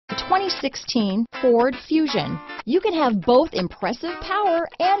2016 Ford Fusion. You can have both impressive power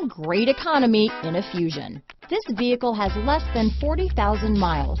and great economy in a Fusion. This vehicle has less than 40,000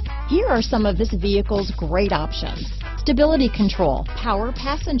 miles. Here are some of this vehicle's great options: stability control, power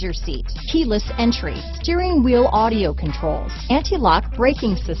passenger seat, keyless entry, steering wheel audio controls, anti-lock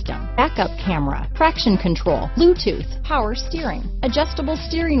braking system, backup camera, traction control, Bluetooth, power steering, adjustable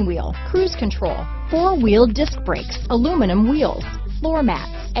steering wheel, cruise control, four-wheel disc brakes, aluminum wheels, floor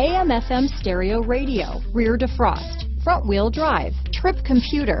mats, AM/FM stereo radio, rear defrost, front-wheel drive, trip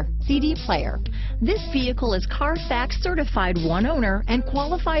computer, CD player. This vehicle is CarFax certified one owner and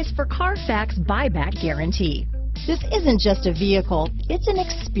qualifies for CarFax buyback guarantee. This isn't just a vehicle, it's an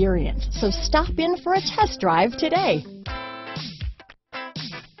experience, so stop in for a test drive today.